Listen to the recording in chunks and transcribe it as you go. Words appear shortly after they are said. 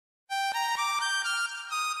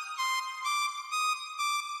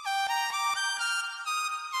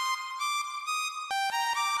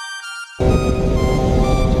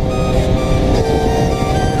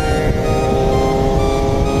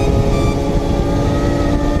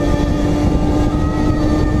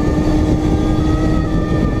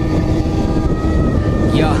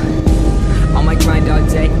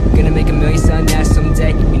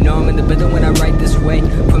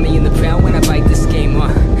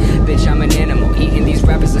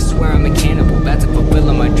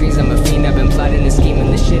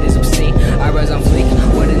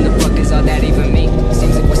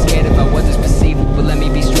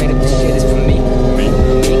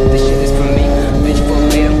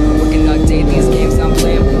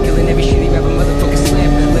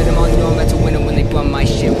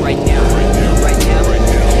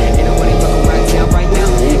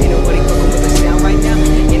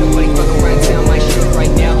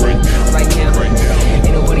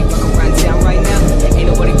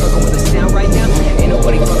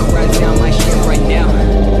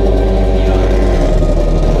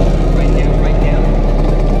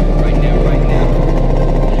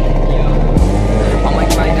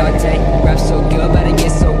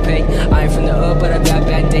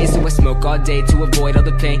day to avoid all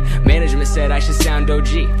the pain. Management said I should sound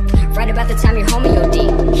OG. Right about the time your homie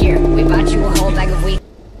OD. Here, we bought you a whole bag of weed.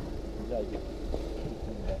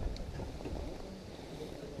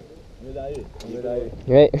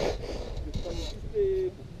 Ouais.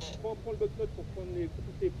 Prends le bloc-notes pour prendre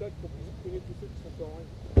toutes les plaques pour supprimer tous ceux qui sont pas en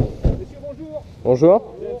règle. Monsieur, bonjour. Bonjour.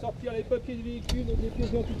 Vous allez me sortir les papiers du véhicule et les pièces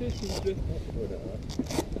d'identité, s'il vous plaît.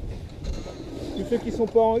 Tous ceux qui sont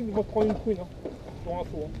pas en règle vont prendre une prune, hein, pour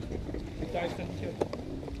info. Hein. C'est tarif syndical.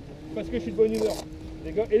 Parce que je suis de bonne humeur.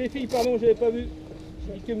 Les gars. Et les filles, pardon, je n'avais pas vu.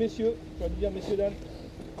 J'ai dit que messieurs. J'aurais dû dire messieurs, dames.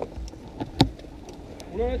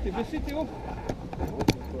 Oh là là, t'es blessé, Théo?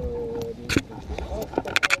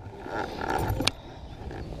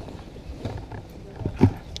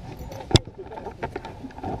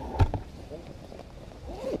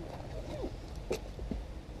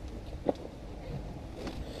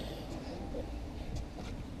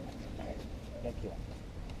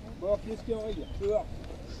 Bon alors, qu'est-ce qui est en règle? Je veux voir.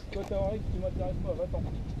 Toi t'es en règle, tu m'intéresses pas, va-t'en.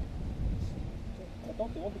 Attends,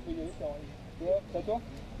 c'est bon, tu peux y aller, t'es en règle. Toi, c'est à toi?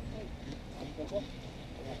 C'est à toi?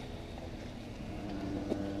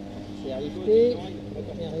 C'est rifté,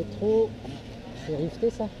 c'est rétro, c'est rifté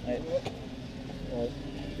ça? Ouais. Ouais.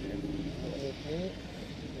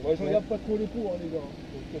 Ouais, je regarde pas trop les pots, hein, les gars.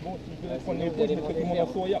 Donc bon, si je devais prendre les pots, je mettrais tout le monde en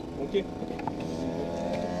fourrière, ok?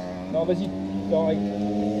 Non, vas-y, t'es en règle.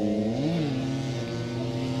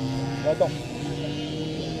 Attends.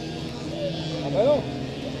 Ah bah non.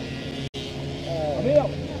 Ah merde.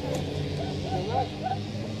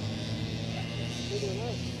 C'est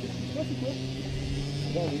dommage. C'est quoi, c'est quoi?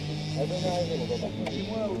 Non, mais c'est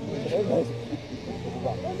moi, oh mec,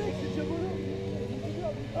 c'est Diabolo.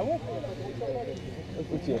 Ah bon?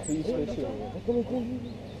 Écoute, il a failli se lâcher. Comment on conduit?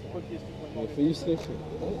 Il a failli se lâcher.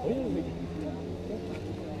 Oui, mais...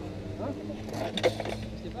 Hein?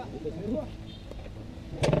 Je sais pas. C'est quoi?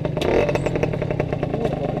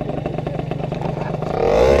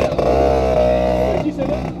 Qui c'est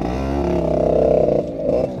là?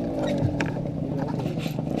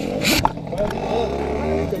 Ouais,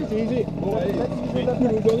 c'est utilisé. Bon, allez, je vais être cool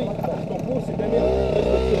aujourd'hui. Ton pot, c'est de la merde.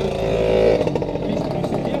 Oui, je peux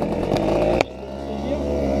laisser dire.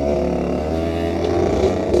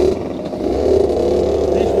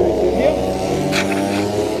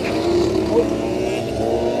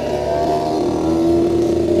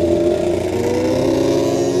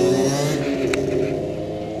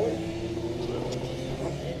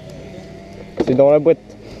 C'est dans la boîte.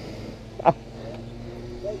 Ah.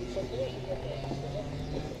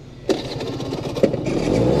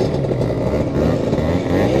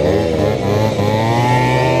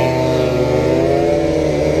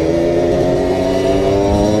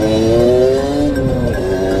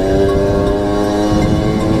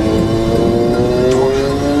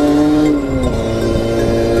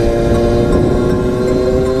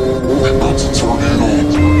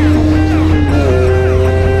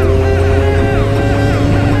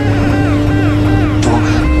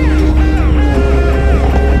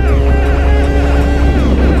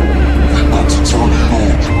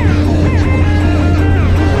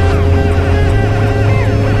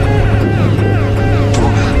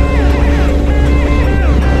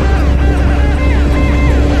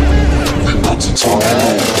 Turn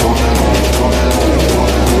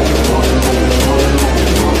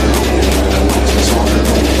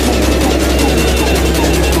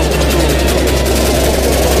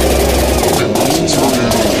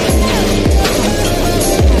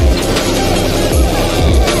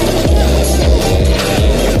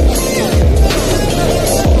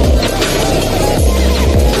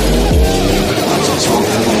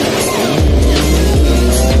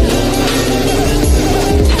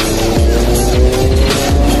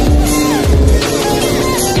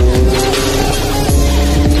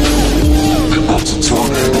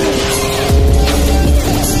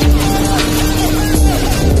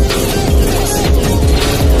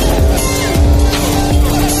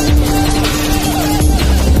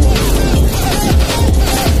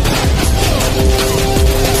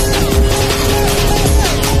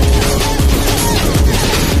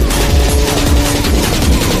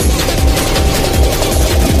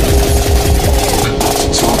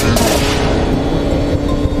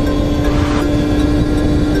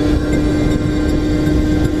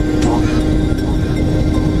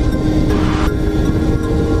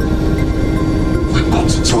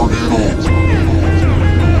it on.